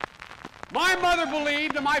My mother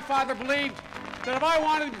believed and my father believed that if I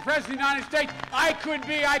wanted to be president of the United States, I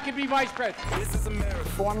could be vice president. This is America.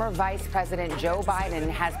 Former Vice President Joe Biden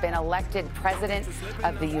has been elected President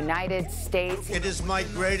of the United States. It is my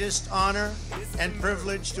greatest honor and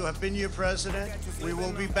privilege to have been your president. We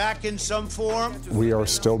will be back in some form. We are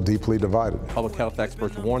still deeply divided. Public health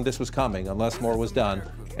experts warned this was coming unless more was done.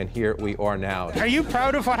 And here we are now. Are you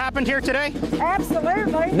proud of what happened here today?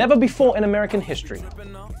 Absolutely. Never before in American history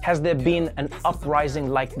has there been an uprising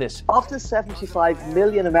like this. Of the 75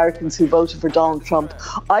 million Americans who voted for Donald Trump,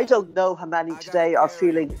 I don't know how many today are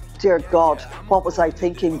feeling, dear God, what was I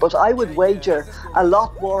thinking? But I would wager a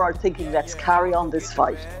lot more are thinking, let's carry on this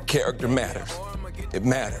fight. Character matters. It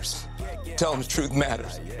matters. Tell them the truth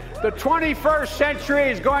matters. The 21st century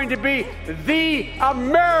is going to be the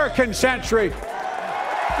American century.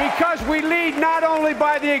 Because we lead not only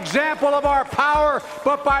by the example of our power,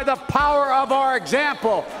 but by the power of our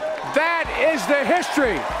example. That is the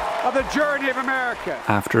history of the journey of America.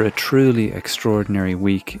 After a truly extraordinary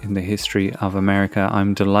week in the history of America,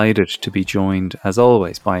 I'm delighted to be joined, as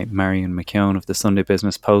always, by Marion McKeown of the Sunday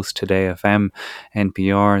Business Post, Today FM,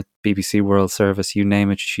 NPR, BBC World Service, you name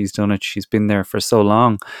it, she's done it. She's been there for so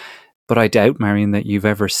long. But I doubt, Marion, that you've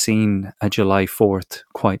ever seen a July 4th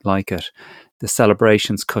quite like it. The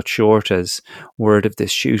celebrations cut short as word of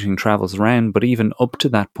this shooting travels around, but even up to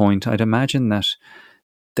that point, I'd imagine that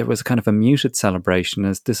there was a kind of a muted celebration,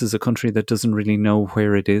 as this is a country that doesn't really know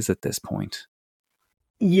where it is at this point.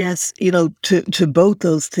 Yes, to both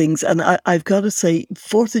those things. And I've got to say,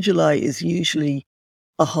 4th of July is usually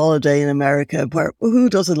a holiday in America where who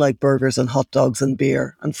doesn't like burgers and hot dogs and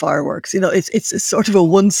beer and fireworks? It's sort of a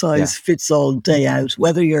one-size-fits-all day out,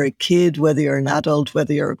 whether you're a kid, whether you're an adult,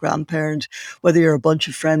 whether you're a grandparent, whether you're a bunch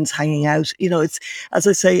of friends hanging out. It's, as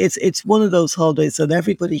I say, it's one of those holidays that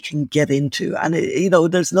everybody can get into. And,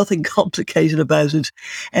 there's nothing complicated about it.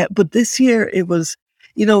 But this year it was,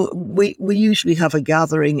 we usually have a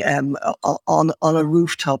gathering on a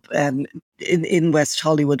rooftop in West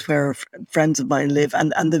Hollywood where friends of mine live,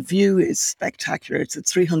 and the view is spectacular. It's a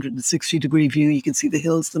 360-degree view. You can see the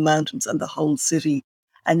hills, the mountains, and the whole city,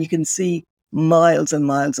 and you can see miles and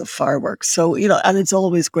miles of fireworks. So and it's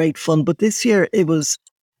always great fun. But this year it was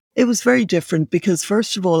very different because,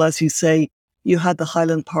 first of all, as you say, you had the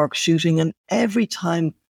Highland Park shooting, and every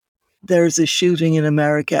time there's a shooting in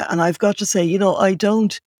America, and I've got to say,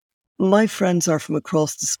 my friends are from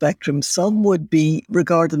across the spectrum. Some would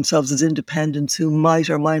regard themselves as independents who might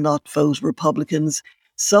or might not vote Republicans.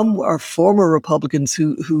 Some are former Republicans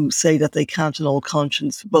who say that they can't in all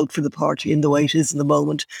conscience vote for the party in the way it is in the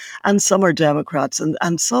moment. And some are Democrats,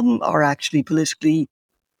 and some are actually politically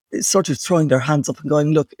sort of throwing their hands up and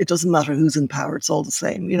going, look, it doesn't matter who's in power, it's all the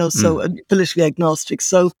same, so politically agnostic.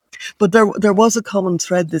 So, but there was a common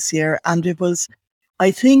thread this year, and it was, I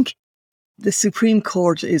think, the Supreme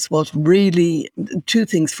Court is what really, two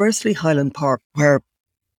things. Firstly, Highland Park, where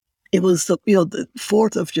it was the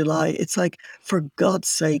 4th of July. It's like, for God's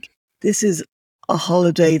sake, this is a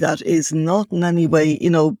holiday that is not in any way,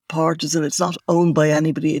 partisan. It's not owned by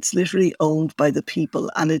anybody. It's literally owned by the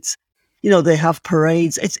people. And it's, they have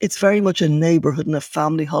parades. It's very much a neighborhood and a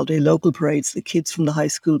family holiday, local parades, the kids from the high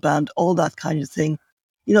school band, all that kind of thing.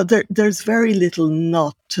 There's very little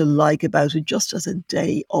not to like about it, just as a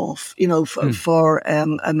day off, for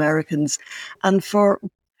Americans. And for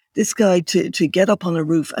this guy to get up on a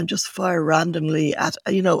roof and just fire randomly at,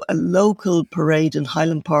 a local parade in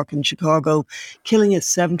Highland Park in Chicago, killing a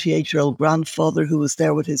 78-year-old grandfather who was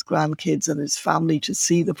there with his grandkids and his family to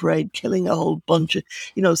see the parade, killing a whole bunch of,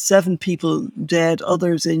 7 people dead,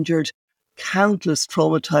 others injured, countless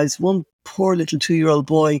traumatized, one poor little 2-year-old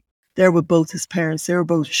boy there with both his parents. They were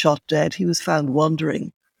both shot dead. He was found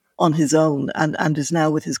wandering on his own and is now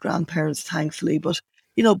with his grandparents, thankfully. But,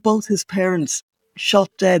 both his parents shot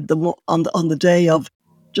dead on the day of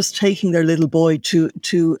just taking their little boy to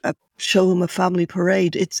show him a family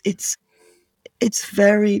parade. It's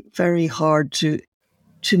very, very hard to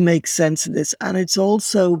make sense of this. And it's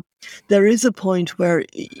also, there is a point where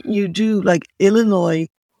you do, like Illinois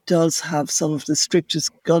does have some of the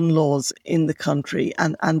strictest gun laws in the country,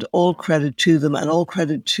 and all credit to them, and all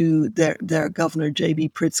credit to their governor, J.B.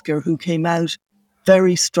 Pritzker, who came out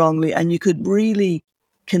very strongly, and you could really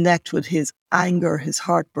connect with his anger, his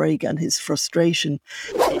heartbreak, and his frustration.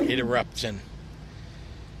 It erupts, and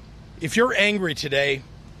if you're angry today,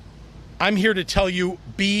 I'm here to tell you,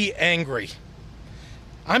 be angry.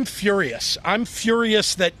 I'm furious. I'm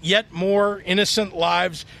furious that yet more innocent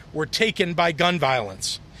lives were taken by gun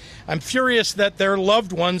violence. I'm furious that their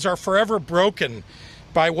loved ones are forever broken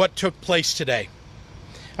by what took place today.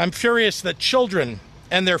 I'm furious that children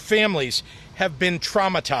and their families have been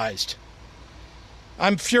traumatized.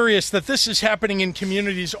 I'm furious that this is happening in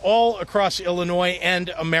communities all across Illinois and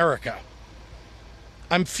America.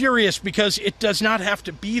 I'm furious because it does not have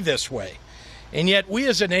to be this way. And yet we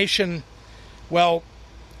as a nation, well,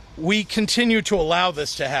 we continue to allow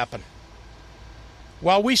this to happen.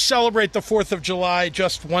 While we celebrate the 4th of July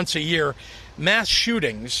just once a year, mass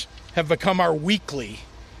shootings have become our weekly,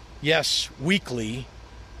 yes, weekly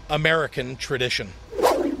American tradition.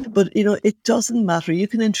 But, it doesn't matter. You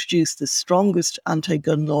can introduce the strongest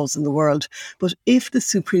anti-gun laws in the world. But if the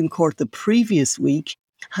Supreme Court the previous week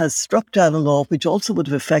has struck down a law which also would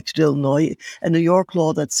have affected Illinois, a New York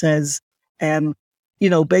law that says,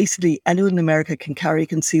 basically anyone in America can carry a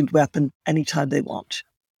concealed weapon anytime they want.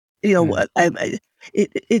 The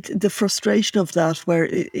frustration of that, where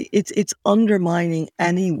it's undermining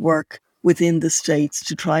any work within the states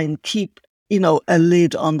to try and keep, a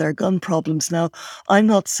lid on their gun problems. Now, I'm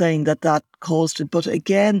not saying that caused it, but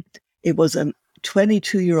again, it was a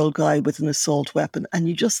 22-year-old guy with an assault weapon. And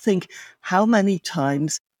you just think, how many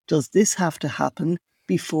times does this have to happen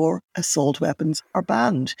before assault weapons are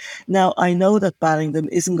banned? Now, I know that banning them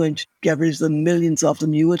isn't going to get rid of the millions of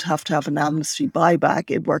them. You would have to have an amnesty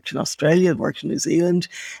buyback. It worked in Australia, it worked in New Zealand.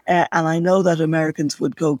 And I know that Americans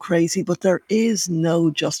would go crazy, but there is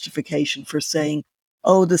no justification for saying,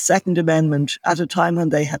 oh, the Second Amendment, at a time when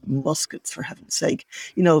they had muskets, for heaven's sake,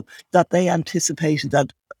 that they anticipated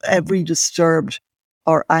that every disturbed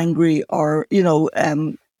or angry or,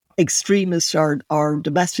 extremists or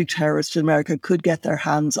domestic terrorists in America could get their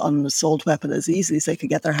hands on an assault weapon as easily as they could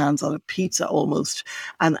get their hands on a pizza almost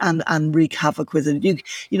and wreak havoc with it.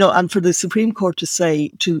 And for the Supreme Court to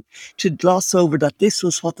say, to gloss over that this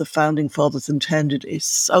was what the founding fathers intended is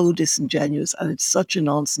so disingenuous, and it's such a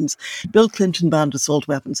nonsense. Bill Clinton banned assault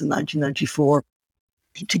weapons in 1994.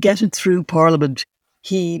 To get it through Parliament,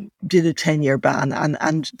 he did a 10-year ban,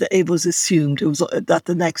 and it was assumed that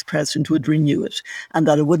the next president would renew it and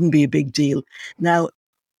that it wouldn't be a big deal. Now,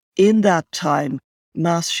 in that time,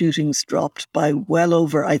 mass shootings dropped by well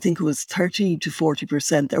over, I think it was 30 to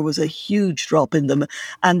 40%. There was a huge drop in them.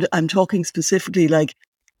 And I'm talking specifically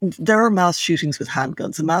there are mass shootings with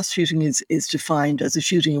handguns. A mass shooting is defined as a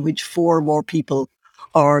shooting in which 4 or more people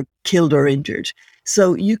are killed or injured.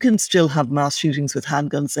 So you can still have mass shootings with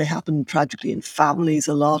handguns. They happen tragically in families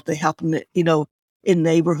a lot. They happen, in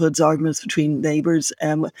neighborhoods, arguments between neighbors.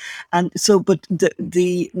 But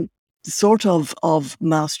the sort of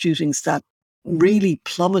mass shootings that really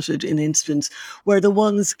plummeted in incidents were the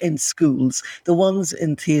ones in schools, the ones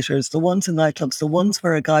in theatres, the ones in nightclubs, the ones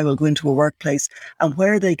where a guy will go into a workplace and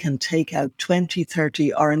where they can take out 20,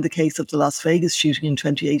 30, or in the case of the Las Vegas shooting in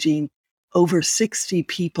 2018, over 60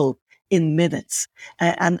 people in minutes.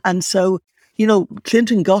 And so,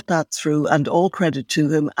 Clinton got that through, and all credit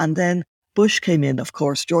to him. And then Bush came in, of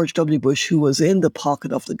course, George W. Bush, who was in the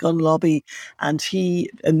pocket of the gun lobby, and he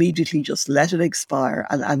immediately just let it expire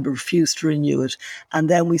and refused to renew it. And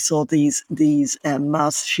then we saw these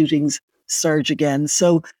mass shootings surge again.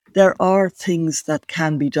 So there are things that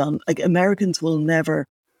can be done. Like, Americans will never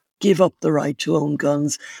give up the right to own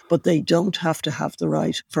guns, but they don't have to have the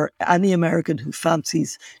right for any American who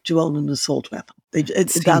fancies to own an assault weapon.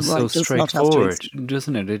 It seems so straightforward,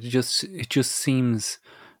 doesn't it? It just seems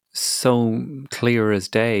so clear as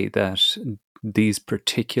day that these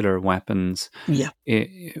particular weapons,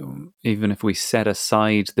 even if we set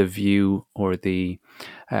aside the view or the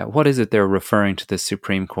what is it they're referring to the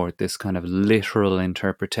Supreme Court, this kind of literal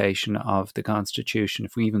interpretation of the Constitution,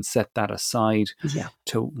 if we even set that aside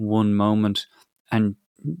to one moment and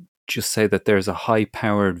just say that there's a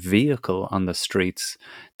high-powered vehicle on the streets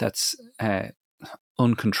that's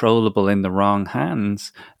uncontrollable in the wrong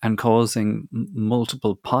hands and causing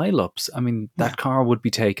multiple pileups, I mean, that car would be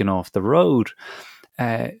taken off the road.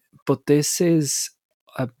 But this is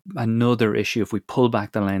another issue. If we pull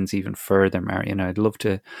back the lens even further, Marion, I'd love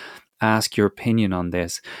to ask your opinion on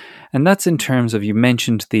this. And that's in terms of, you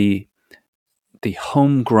mentioned the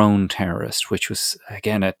homegrown terrorist, which was,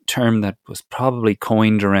 again, a term that was probably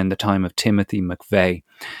coined around the time of Timothy McVeigh.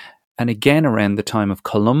 And again, around the time of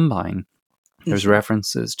Columbine, there's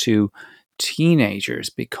references to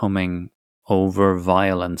teenagers becoming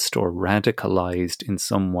over-violenced or radicalized in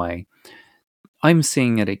some way. I'm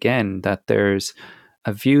seeing it again, that there's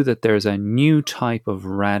a view that there's a new type of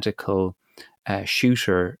radical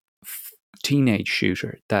shooter, teenage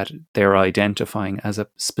shooter, that they're identifying as a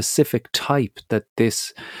specific type that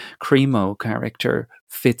this Cremo character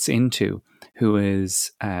fits into, who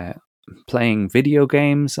is playing video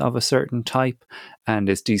games of a certain type and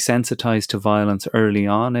is desensitized to violence early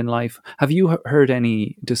on in life. Have you heard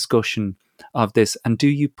any discussion of this, and do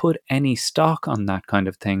you put any stock on that kind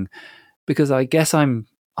of thing? Because I guess I'm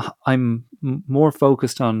more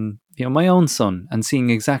focused on my own son and seeing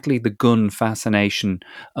exactly the gun fascination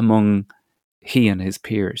among he and his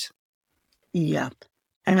peers. Yeah.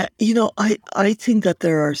 And, I think that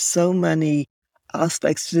there are so many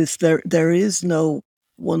aspects to this. There is no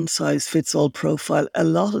one size fits all profile. A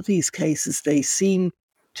lot of these cases, they seem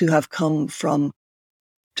to have come from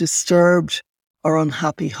disturbed or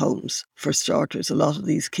unhappy homes, for starters. A lot of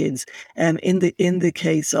these kids, in the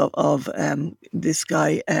case of this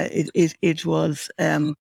guy, it was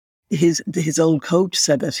his old coach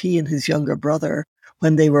said that he and his younger brother,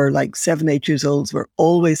 when they were like 7, 8 years old, were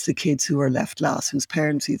always the kids who were left last, whose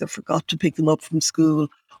parents either forgot to pick them up from school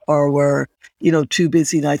or were, too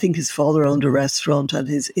busy. And I think his father owned a restaurant and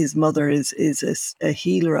his mother is a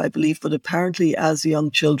healer, I believe. But apparently, as young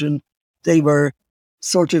children, they were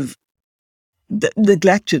sort of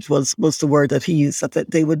neglected was the word that he used, that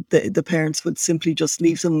the parents would simply just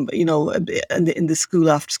leave them, in the school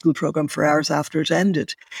after school program for hours after it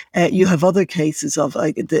ended. You have other cases of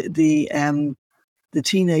like the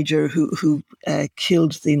teenager who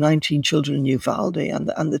killed the 19 children in Uvalde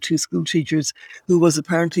and the 2 school teachers, who was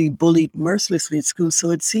apparently bullied mercilessly at school.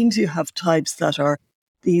 So it seems you have types that are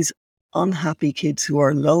these unhappy kids who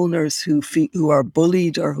are loners, who are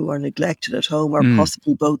bullied or who are neglected at home, or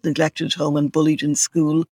possibly both neglected at home and bullied in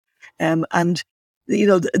school. And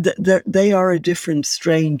they are a different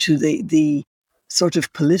strain to the sort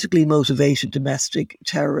of politically motivated domestic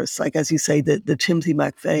terrorists, like, as you say, the Timothy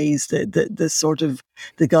McVeighs, the sort of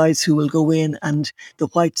the guys who will go in, and the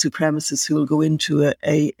white supremacists who will go into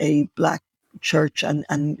a black church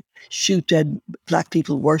and shoot dead black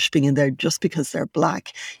people worshipping in there just because they're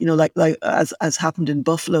black, like as happened in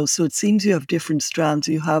Buffalo. So it seems you have different strands.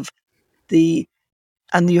 You have the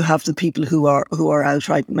people who are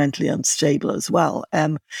outright mentally unstable as well.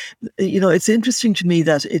 It's interesting to me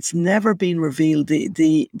that it's never been revealed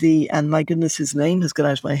the and my goodness, his name has gone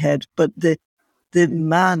out of my head, but the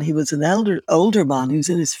man, he was an older man, he was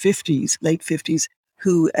in his 50s, late 50s,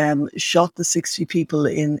 who shot the 60 people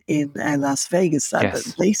in Las Vegas.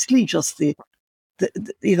 That basically just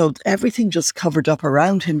everything just covered up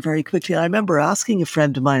around him very quickly. And I remember asking a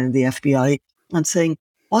friend of mine in the FBI and saying,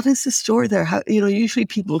 what is the story there? How, usually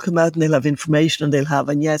people come out and they'll have information and they'll have,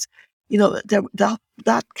 and yes,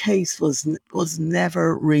 that case was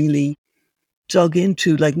never really dug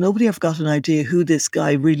into. Like, nobody have got an idea who this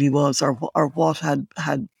guy really was, or what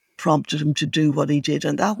had prompted him to do what he did.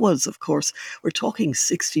 And that was, of course, we're talking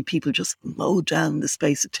 60 people just mowed down in the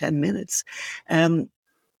space of 10 minutes.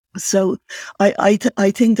 So I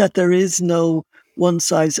think that there is no one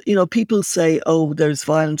size. People say, oh, there's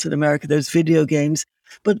violence in America, there's video games.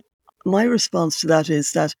 But my response to that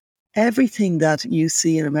is that everything that you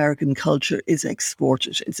see in American culture is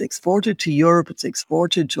exported. It's exported to Europe, it's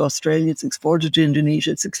exported to Australia, it's exported to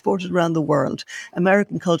Indonesia, it's exported around the world.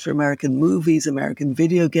 American culture, American movies, American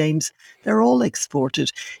video games, they're all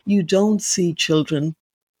exported. You don't see children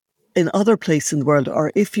in other places in the world,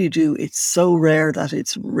 or if you do, it's so rare that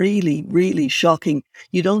it's really, really shocking.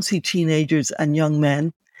 You don't see teenagers and young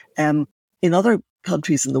men in other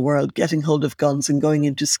countries in the world getting hold of guns and going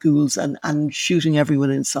into schools and shooting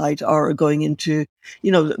everyone in sight, or going into,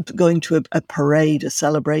 going to a parade, a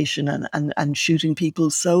celebration, and shooting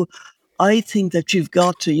people. So I think that you've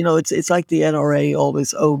got to, it's like the NRA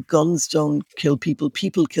always, guns don't kill people,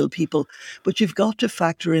 people kill people. But you've got to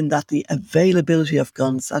factor in that the availability of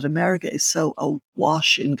guns, that America is so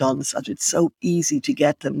awash in guns, that it's so easy to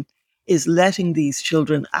get them, is letting these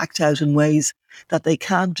children act out in ways that they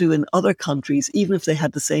can't do in other countries, even if they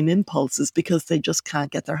had the same impulses, because they just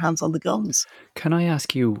can't get their hands on the guns. Can I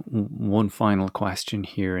ask you one final question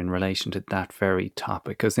here in relation to that very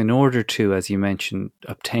topic? Because in order to, as you mentioned,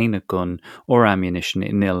 obtain a gun or ammunition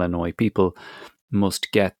in Illinois, people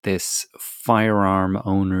must get this firearm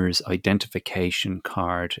owner's identification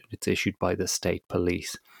card. It's issued by the state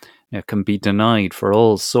police. Now, it can be denied for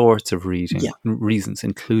all sorts of reasons,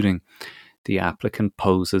 including the applicant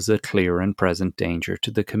poses a clear and present danger to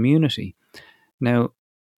the community. Now,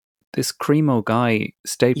 this Cremo guy,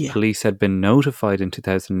 state police had been notified in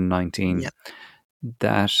 2019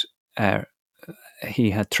 that he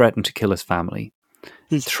had threatened to kill his family.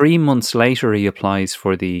 3 months later, he applies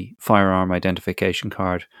for the firearm identification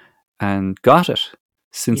card and got it,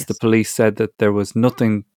 since the police said that there was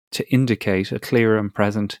nothing to indicate a clear and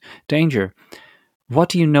present danger. What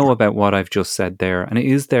do you know about what I've just said there? And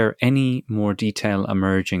is there any more detail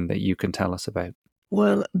emerging that you can tell us about?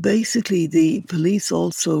 Well, basically, the police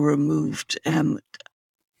also removed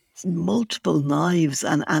multiple knives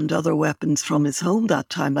and other weapons from his home that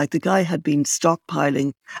time. Like the guy had been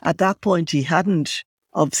stockpiling. At that point, he hadn't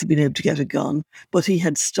obviously been able to get a gun, but he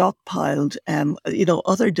had stockpiled,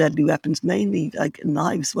 other deadly weapons, mainly like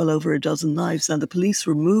knives, well over a dozen knives, and the police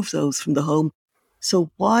removed those from the home.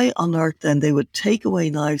 So why on earth then they would take away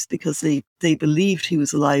knives because they believed he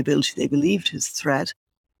was a liability, they believed his threat,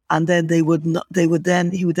 and then he would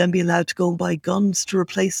then be allowed to go and buy guns to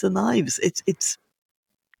replace the knives.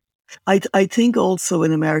 I think also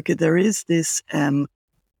in America there is this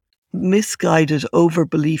misguided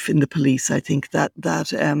overbelief in the police. I think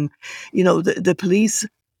the police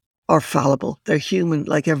are fallible. They're human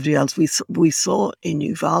like everybody else. We saw in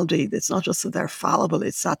Uvalde, it's not just that they're fallible,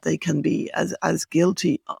 it's that they can be as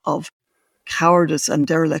guilty of cowardice and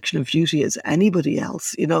dereliction of duty as anybody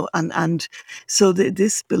else, and so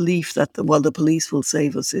this belief that the police will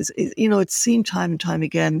save us is it's seen time and time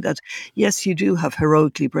again that yes, you do have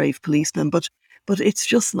heroically brave policemen, but it's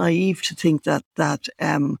just naive to think that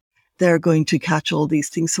they're going to catch all these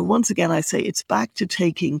things. So once again, I say it's back to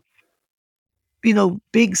taking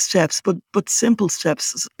big steps, but simple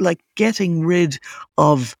steps, like getting rid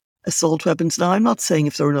of assault weapons. Now, I'm not saying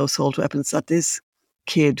if there were no assault weapons that this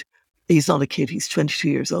kid, he's not a kid, he's 22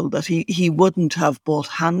 years old, that he wouldn't have bought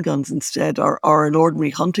handguns instead or an ordinary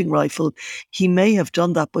hunting rifle. He may have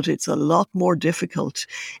done that, but it's a lot more difficult.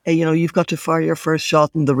 You've got to fire your first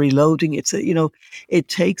shot and the reloading. It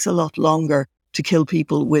takes a lot longer to kill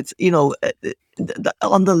people with,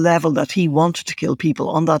 on the level that he wanted to kill people,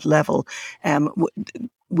 on that level,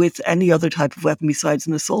 with any other type of weapon besides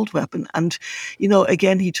an assault weapon. And,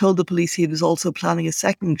 again, he told the police he was also planning a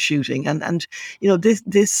second shooting. And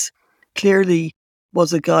this clearly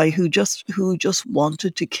was a guy who just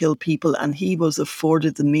wanted to kill people, and he was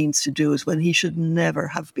afforded the means to do it when he should never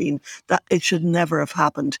have been. That it should never have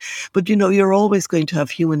happened. But you're always going to have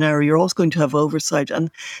human error. You're always going to have oversight. And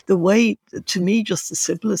the way, to me, just the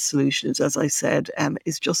simplest solution is, as I said,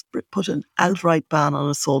 is just put an outright ban on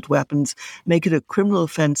assault weapons, make it a criminal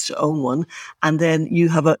offence to own one, and then you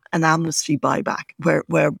have an amnesty buyback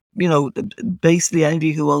where basically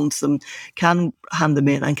anybody who owns them can hand them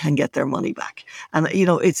in and can get their money back. And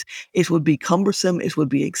it would be cumbersome, it would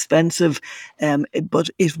be expensive, but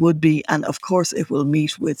it would be, and of course it will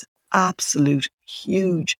meet with absolute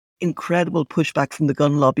huge, incredible pushback from the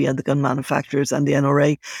gun lobby and the gun manufacturers and the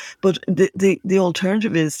NRA. But the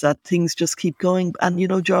alternative is that things just keep going.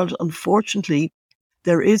 And George, unfortunately,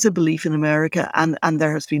 there is a belief in America, and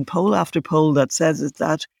there has been poll after poll that says is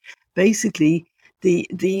that basically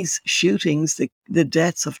these shootings, the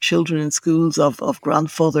deaths of children in schools, of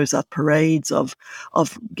grandfathers at parades, of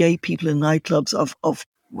gay people in nightclubs, of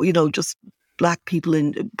just black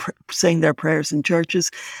people saying their prayers in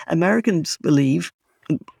churches. Americans believe,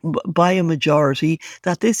 by a majority,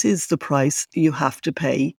 that this is the price you have to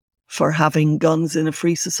pay for having guns in a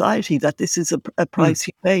free society, that this is a price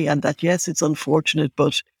you pay, and that, yes, it's unfortunate,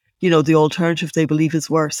 but, the alternative they believe is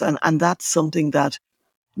worse. And that's something that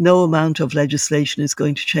no amount of legislation is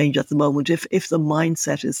going to change at the moment. If the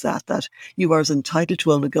mindset is that you are as entitled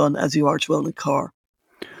to own a gun as you are to own a car,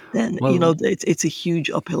 then, it's a huge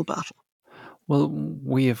uphill battle. Well,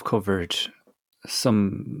 we have covered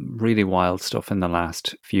some really wild stuff in the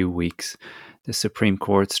last few weeks. The Supreme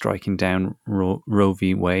Court striking down Roe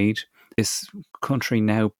v. Wade. This country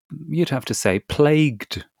now, you'd have to say,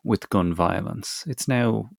 plagued with gun violence. It's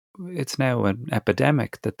now an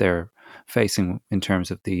epidemic that they're facing in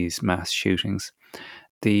terms of these mass shootings.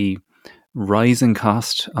 The rising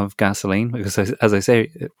cost of gasoline, because as I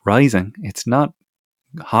say, rising, it's not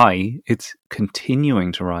high, it's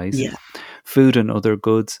continuing to rise. Yeah. Food and other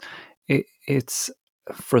goods. It's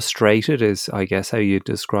frustrated is, I guess, how you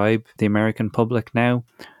describe the American public now.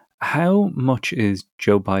 How much is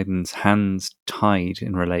Joe Biden's hands tied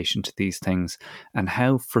in relation to these things, and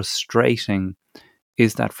how frustrating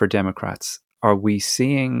is that for Democrats? Are we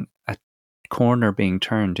seeing a corner being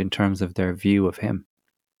turned in terms of their view of him?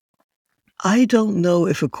 I don't know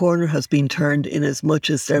if a corner has been turned in as much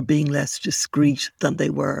as they're being less discreet than they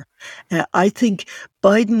were. I think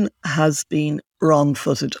Biden has been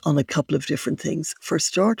wrong-footed on a couple of different things. For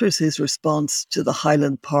starters, his response to the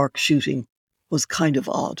Highland Park shooting was kind of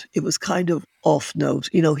odd. It was kind of off-note.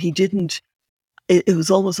 He didn't. It was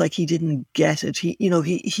almost like he didn't get it.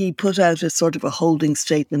 He put out a sort of a holding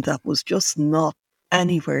statement that was just not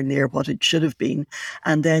anywhere near what it should have been.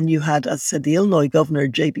 And then you had, as I said, the Illinois governor,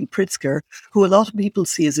 J.B. Pritzker, who a lot of people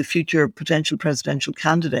see as a future potential presidential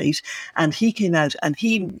candidate. And he came out and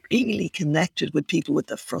he really connected with people with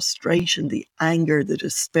the frustration, the anger, the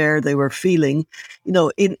despair they were feeling,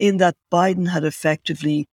 in that Biden had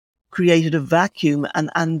effectively created a vacuum.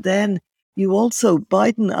 And then you also,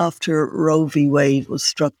 Biden, after Roe v. Wade was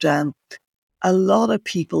struck down, a lot of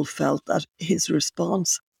people felt that his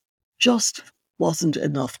response just wasn't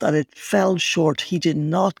enough, that it fell short. He did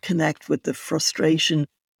not connect with the frustration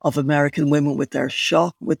of American women, with their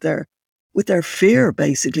shock, with their fear,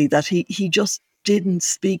 basically, that he just didn't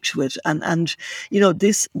speak to it. And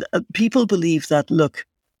this people believe that, look,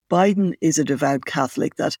 Biden is a devout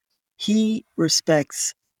Catholic, that he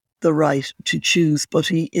respects the right to choose, but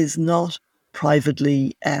he is not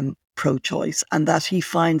privately pro-choice, and that he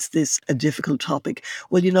finds this a difficult topic.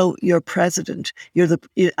 Well, you're president, you're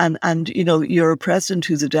a president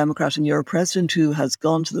who's a Democrat, and you're a president who has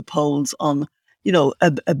gone to the polls on,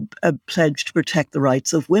 a pledge to protect the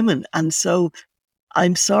rights of women. And so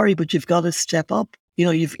I'm sorry, but you've got to step up.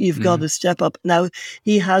 You've got to step up. Now,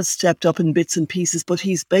 he has stepped up in bits and pieces, but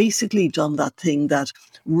he's basically done that thing that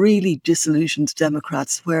really disillusions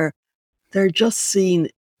Democrats, where they're just seen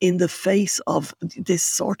in the face of this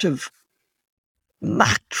sort of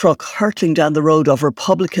Mack truck hurtling down the road of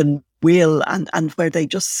Republican will, and where they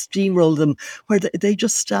just steamroll them, where they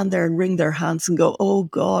just stand there and wring their hands and go, oh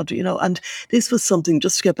God, and this was something,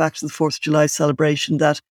 just to get back to the 4th of July celebration,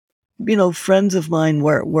 that, friends of mine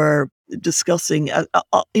were discussing,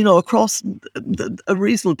 across a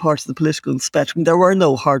reasonable part of the political spectrum. There were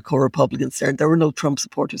no hardcore Republicans there. There were no Trump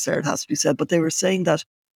supporters there, it has to be said. But they were saying that,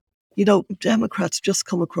 Democrats just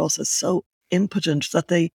come across as so impotent, that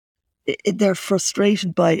they're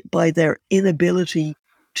frustrated by their inability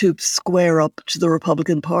to square up to the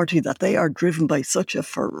Republican Party, that they are driven by such a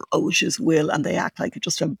ferocious will, and they act like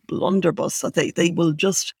just a blunderbuss, that they will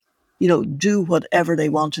just, do whatever they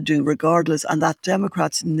want to do regardless, and that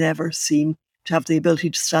Democrats never seem to have the ability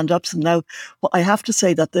to stand up to them. Now, I have to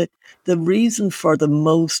say that the reason for the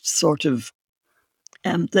most sort of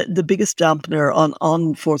the biggest dampener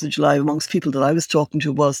on 4th of July amongst people that I was talking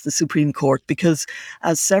to was the Supreme Court, because,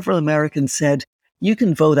 as several Americans said, you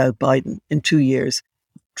can vote out Biden in 2 years.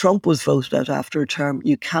 Trump was voted out after a term.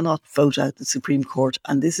 You cannot vote out the Supreme Court.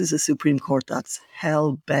 And this is a Supreme Court that's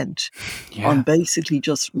hell-bent on basically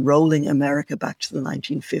just rolling America back to the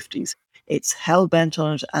 1950s. It's hell-bent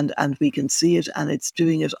on it, and we can see it, and it's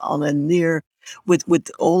doing it on a near, with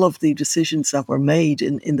all of the decisions that were made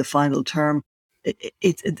in the final term.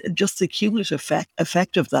 It just the cumulative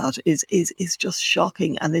effect of that is just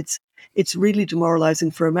shocking, and it's really demoralizing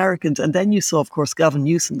for Americans. And then you saw, of course, Gavin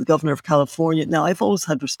Newsom, the governor of California. Now, I've always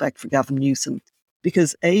had respect for Gavin Newsom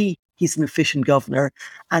because A, he's an efficient governor,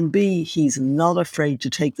 and B, he's not afraid to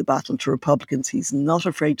take the battle to Republicans. He's not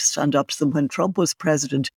afraid to stand up to them. When Trump was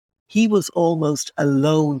president, he was almost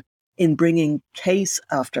alone in bringing case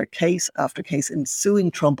after case after case and suing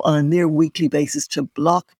Trump on a near weekly basis to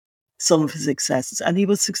block some of his excesses. And he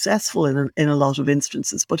was successful in a lot of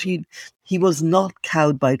instances, but he was not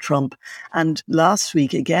cowed by Trump. And last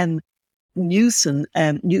week, again, Newsom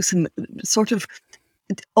sort of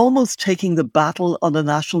almost taking the battle on the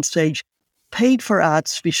national stage, paid for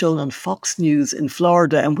ads to be shown on Fox News in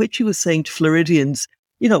Florida, in which he was saying to Floridians,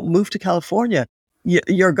 move to California.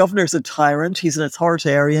 Your governor's a tyrant. He's an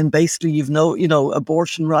authoritarian. Basically, you've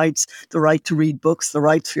abortion rights, the right to read books, the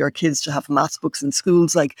rights for your kids to have maths books in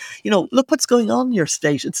schools. Like, look what's going on in your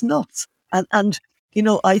state. It's nuts. And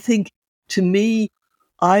I think, to me,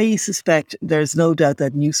 I suspect there's no doubt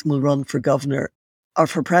that Newsom will run for governor or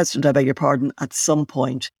for president, I beg your pardon, at some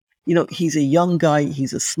point. He's a young guy.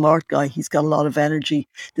 He's a smart guy. He's got a lot of energy.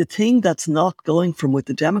 The thing that's not going from with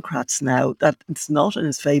the Democrats now, that it's not in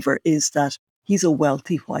his favor, is that he's a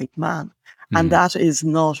wealthy white man. And that is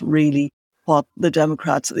not really what the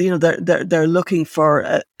Democrats, they're looking for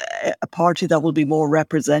a party that will be more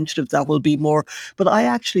representative, that will be more. But I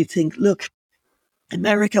actually think, look,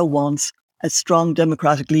 America wants a strong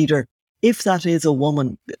Democratic leader. If that is a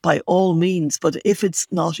woman, by all means, but if it's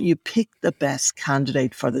not, you pick the best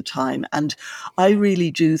candidate for the time. And I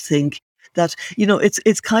really do think that,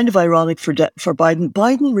 it's kind of ironic for Biden.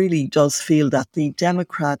 Biden really does feel that the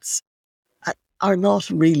Democrats are not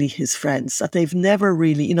really his friends, that they've never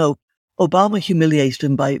really, Obama humiliated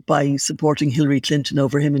him by supporting Hillary Clinton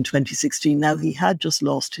over him in 2016. Now, he had just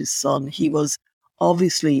lost his son. He was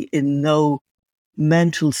obviously in no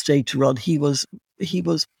mental state to run. He was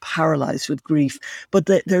paralyzed with grief. But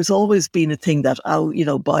there's always been a thing that,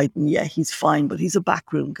 Biden, yeah, he's fine, but he's a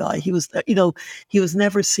backroom guy. He was, he was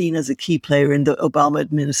never seen as a key player in the Obama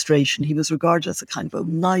administration. He was regarded as a kind of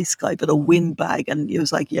a nice guy, but a windbag. And he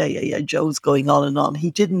was like, yeah, Joe's going on and on.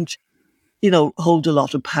 He didn't, hold a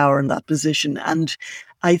lot of power in that position. And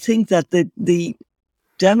I think that the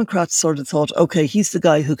Democrats sort of thought, okay, he's the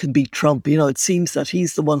guy who can beat Trump. It seems that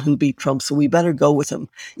he's the one who'll beat Trump, so we better go with him,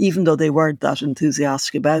 even though they weren't that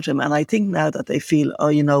enthusiastic about him. And I think now that they feel,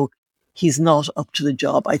 he's not up to the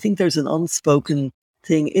job. I think there's an unspoken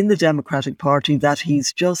thing in the Democratic Party that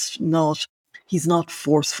he's not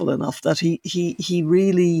forceful enough, that he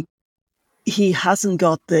really hasn't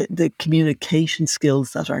got the communication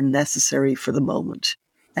skills that are necessary for the moment,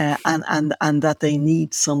 and that they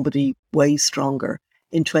need somebody way stronger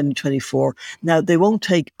in 2024. Now, they won't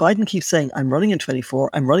take, Biden keeps saying, I'm running in 24,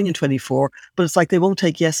 but it's like they won't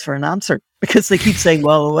take yes for an answer, because they keep saying,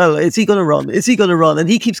 well, is he going to run? Is he going to run? And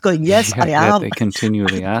he keeps going, yes, I am. Yeah, they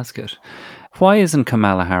continually ask it. Why isn't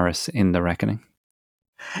Kamala Harris in the reckoning?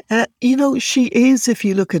 She is, if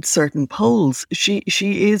you look at certain polls, she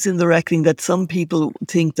is in the reckoning that some people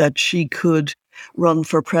think that she could run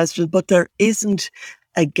for president, but there isn't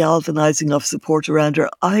a galvanizing enough support around her.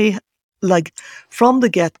 From the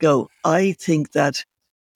get-go, I think that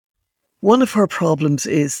one of her problems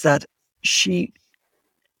is that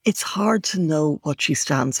it's hard to know what she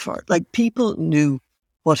stands for. Like, people knew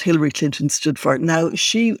what Hillary Clinton stood for. Now,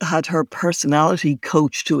 she had her personality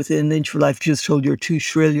coached to within an inch of her life. She just told, you're too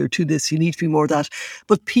shrill, you're too this, you need to be more that.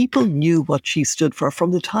 But people knew what she stood for.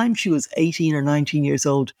 From the time she was 18 or 19 years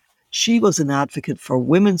old, she was an advocate for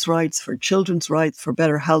women's rights, for children's rights, for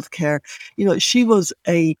better health care. She was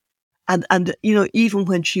And even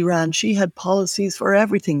when she ran, she had policies for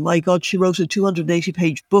everything. My God, she wrote a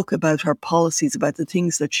 280-page book about her policies, about the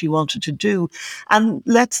things that she wanted to do. And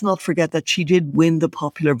let's not forget that she did win the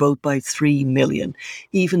popular vote by 3 million,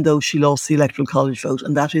 even though she lost the Electoral College vote,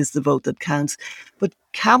 and that is the vote that counts. But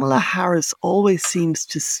Kamala Harris always seems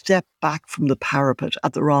to step back from the parapet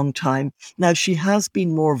at the wrong time. Now, she has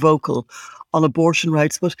been more vocal on abortion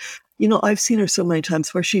rights, but, I've seen her so many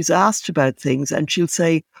times where she's asked about things and she'll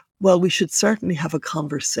say, well, we should certainly have a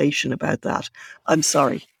conversation about that. I'm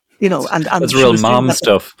sorry. And that's real mom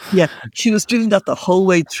stuff. She was doing that the whole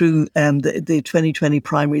way through the 2020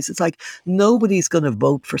 primaries. It's like, nobody's going to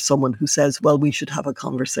vote for someone who says, well, we should have a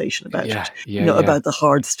conversation about it, about the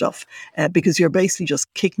hard stuff, because you're basically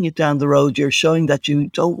just kicking it down the road. You're showing that you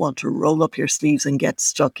don't want to roll up your sleeves and get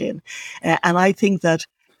stuck in. And I think that,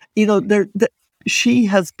 she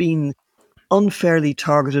has been unfairly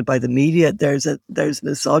targeted by the media. There's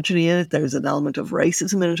misogyny in it. There's an element of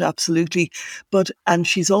racism in it, absolutely. And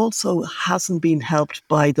she's also hasn't been helped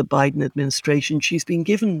by the Biden administration. She's been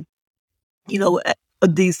given,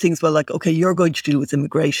 these things, well, like, okay, you're going to deal with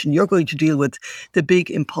immigration. You're going to deal with the big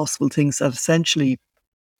impossible things that essentially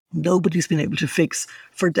nobody's been able to fix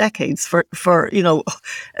for decades.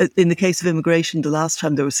 In the case of immigration, the last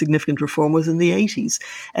time there was significant reform was in the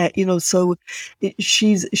 80s. So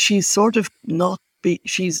she's sort of not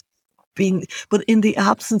she's been, but in the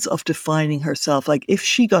absence of defining herself, like if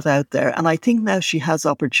she got out there, and I think now she has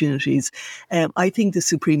opportunities. I think the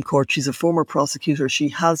Supreme Court, she's a former prosecutor, she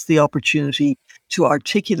has the opportunity to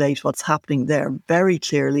articulate what's happening there very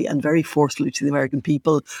clearly and very forcefully to the American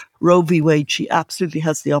people. Roe v. Wade, she absolutely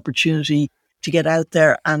has the opportunity to get out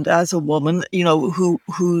there. And as a woman,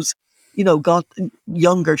 who's got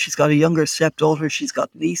younger, she's got a younger stepdaughter, she's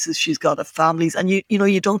got nieces, she's got a families, and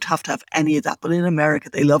you don't have to have any of that. But in America,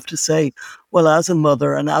 they love to say, well, as a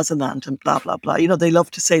mother and as an aunt and blah, blah, blah. They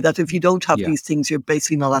love to say that if you don't have these things, you're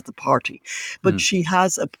basically not at the party. But she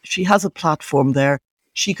has a platform there.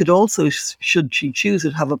 She could also, should she choose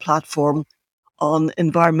it, have a platform on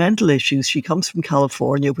environmental issues. She comes from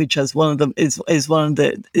California, which has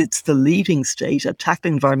it's the leading state at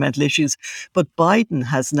tackling environmental issues. But Biden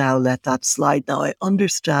has now let that slide. Now, I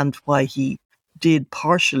understand why he did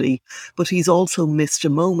partially, but he's also missed a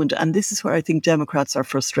moment. And this is where I think Democrats are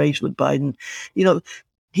frustrated with Biden.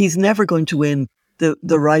 He's never going to win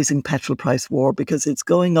the rising petrol price war, because it's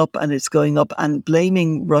going up, and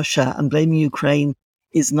blaming Russia and blaming Ukraine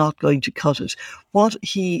is not going to cut it. What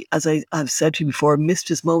he, as I've said to you before, missed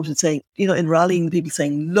his moment in saying, in rallying the people,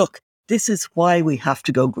 saying, look, this is why we have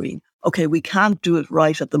to go green. Okay, we can't do it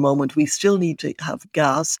right at the moment. We still need to have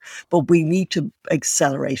gas, but we need to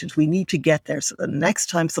accelerate it. We need to get there so that next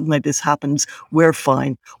time something like this happens, we're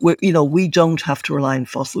fine. We don't have to rely on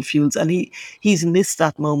fossil fuels. And he's missed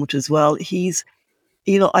that moment as well.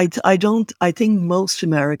 I think most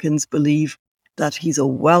Americans believe that he's a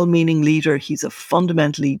well-meaning leader. He's a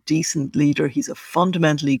fundamentally decent leader. He's a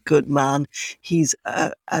fundamentally good man. He's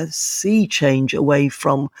a sea change away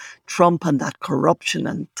from Trump and that corruption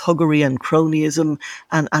and thuggery and cronyism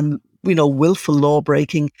and willful law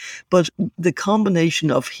breaking. But the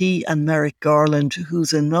combination of he and Merrick Garland,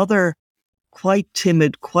 who's another quite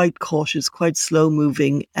timid, quite cautious, quite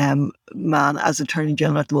slow-moving man as Attorney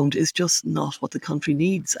General at the moment, is just not what the country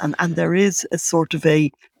needs. And there is a sort of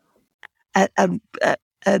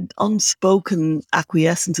an unspoken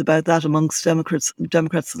acquiescence about that amongst Democrats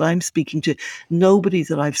that I'm speaking to. Nobody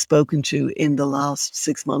that I've spoken to in the last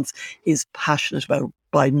 6 months is passionate about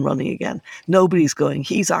Biden running again. Nobody's going,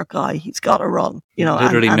 he's our guy, he's got to run.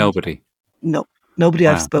 Literally nobody. No. Nobody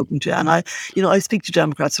Wow. I've spoken to. And I speak to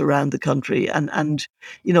Democrats around the country and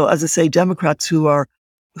as I say, Democrats who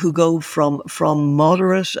go from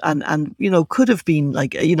moderate and could have been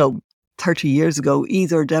 30 years ago,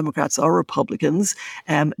 either Democrats or Republicans,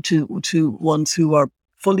 to ones who are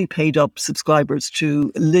fully paid up subscribers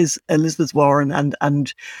to Elizabeth Warren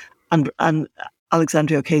and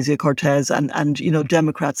Alexandria Ocasio-Cortez and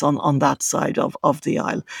Democrats on that side of the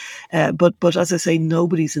aisle. But as I say,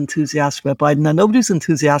 nobody's enthusiastic about Biden. Now, nobody's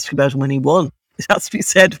enthusiastic about him when he won. It has to be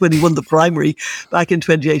said, when he won the primary back in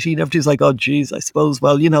 2018, everybody's like, oh, geez, I suppose,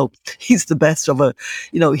 well, he's the best of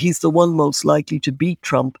he's the one most likely to beat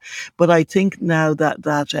Trump. But I think now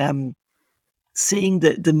that seeing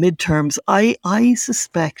the midterms, I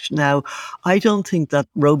suspect now, I don't think that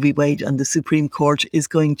Roe v. Wade and the Supreme Court is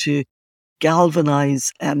going to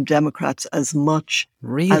galvanize Democrats as much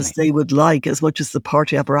as they would like, as much as the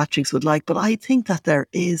party apparatchiks would like. But I think that there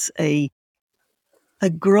is a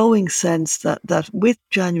growing sense that with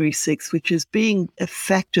January 6th, which is being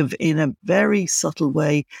effective in a very subtle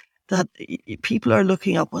way, that people are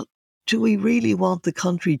looking at, well, do we really want the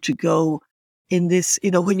country to go in this,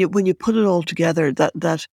 when you put it all together,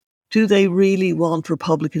 that do they really want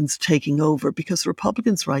Republicans taking over? Because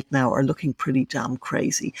Republicans right now are looking pretty damn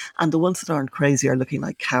crazy. And the ones that aren't crazy are looking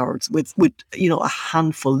like cowards with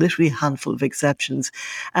literally a handful of exceptions.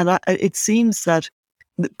 And it seems that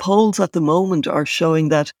the polls at the moment are showing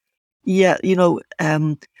that,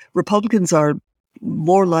 Republicans are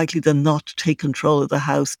more likely than not to take control of the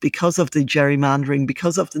House because of the gerrymandering,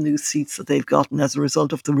 because of the new seats that they've gotten as a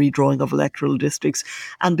result of the redrawing of electoral districts,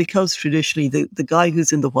 and because traditionally the guy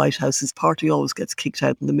who's in the White House, his party always gets kicked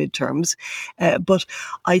out in the midterms. But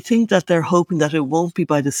I think that they're hoping that it won't be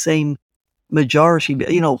by the same majority.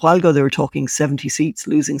 A while ago they were talking 70 seats,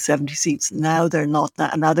 losing 70 seats. Now they're not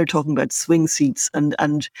that. And now they're talking about swing seats. And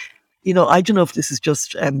I don't know if this is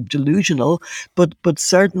just delusional, but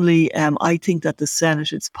certainly I think that the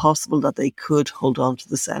Senate, it's possible that they could hold on to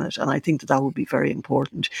the Senate. And I think that would be very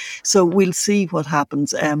important. So we'll see what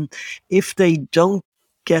happens. If they don't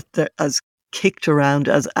get as kicked around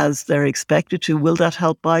as they're expected to, will that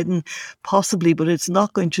help Biden? Possibly, but it's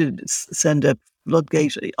not going to send a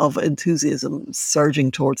floodgate of enthusiasm surging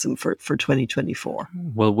towards him for 2024.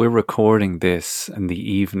 Well, we're recording this in the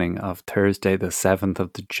evening of Thursday, the 7th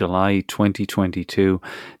of July, 2022,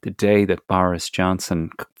 the day that Boris Johnson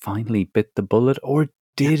finally bit the bullet, or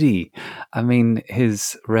did he? I mean,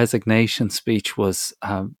 his resignation speech was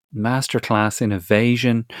a masterclass in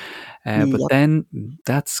evasion, but then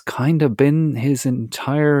that's kind of been his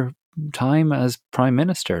entire time as Prime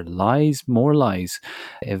Minister. Lies, more lies,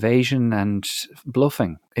 evasion and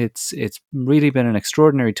bluffing. It's really been an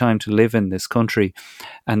extraordinary time to live in this country.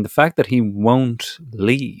 And the fact that he won't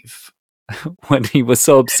leave when he was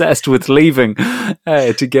so obsessed with leaving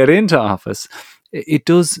to get into office, it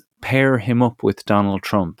does pair him up with Donald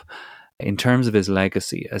Trump in terms of his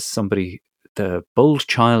legacy as somebody, the bold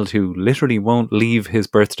child who literally won't leave his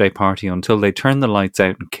birthday party until they turn the lights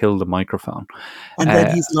out and kill the microphone. And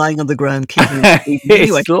then he's lying on the ground kicking.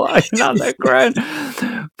 He's lying on the ground.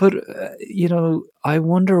 But, I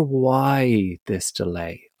wonder why this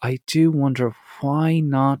delay. I do wonder, why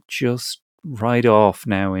not just ride off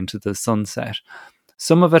now into the sunset?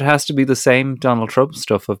 Some of it has to be the same Donald Trump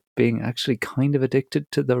stuff of being actually kind of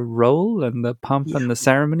addicted to the role and the pomp and the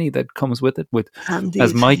ceremony that comes with it.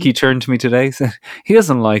 As Mikey turned to me today, said he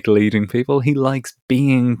doesn't like leading people, he likes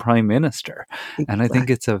being Prime Minister. Exactly. And I think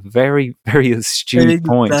it's a very, very astute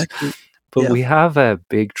point. But we have a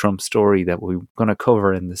big Trump story that we're going to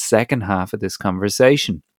cover in the second half of this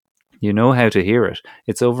conversation. You know how to hear it.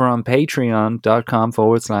 It's over on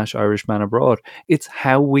patreon.com/Irishman Abroad. It's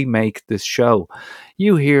how we make this show.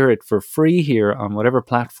 You hear it for free here on whatever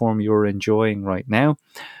platform you're enjoying right now.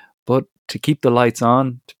 But to keep the lights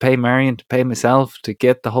on, to pay Marion, to pay myself, to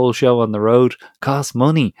get the whole show on the road, costs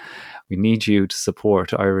money. We need you to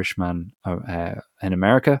support Irishman in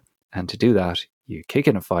America. And to do that, you kick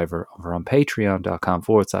in a $5 over on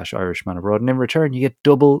patreon.com/Irishman Abroad. And in return, you get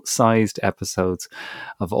double-sized episodes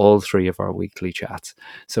of all 3 of our weekly chats.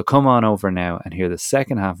 So come on over now and hear the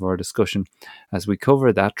second half of our discussion as we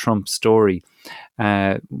cover that Trump story.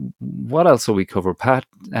 What else will we cover? Pat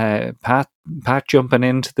jumping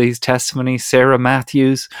into these testimonies. Sarah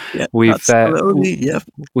Matthews. Yeah, we've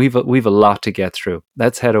a lot to get through.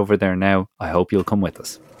 Let's head over there now. I hope you'll come with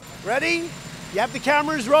us. Ready? You have the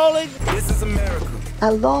cameras rolling? This is America.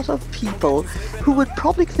 A lot of people who would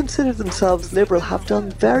probably consider themselves liberal have done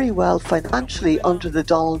very well financially under the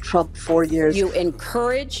Donald Trump 4 years. You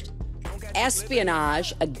encouraged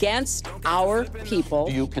espionage against our people.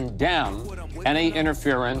 Do you condemn any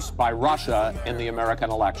interference by Russia in the American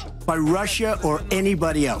election? By Russia or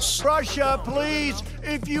anybody else? Russia, please,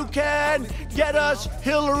 if you can, get us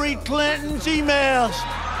Hillary Clinton's emails.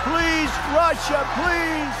 Please, Russia,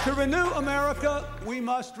 please. To renew America, we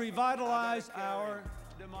must revitalize our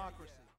democracy.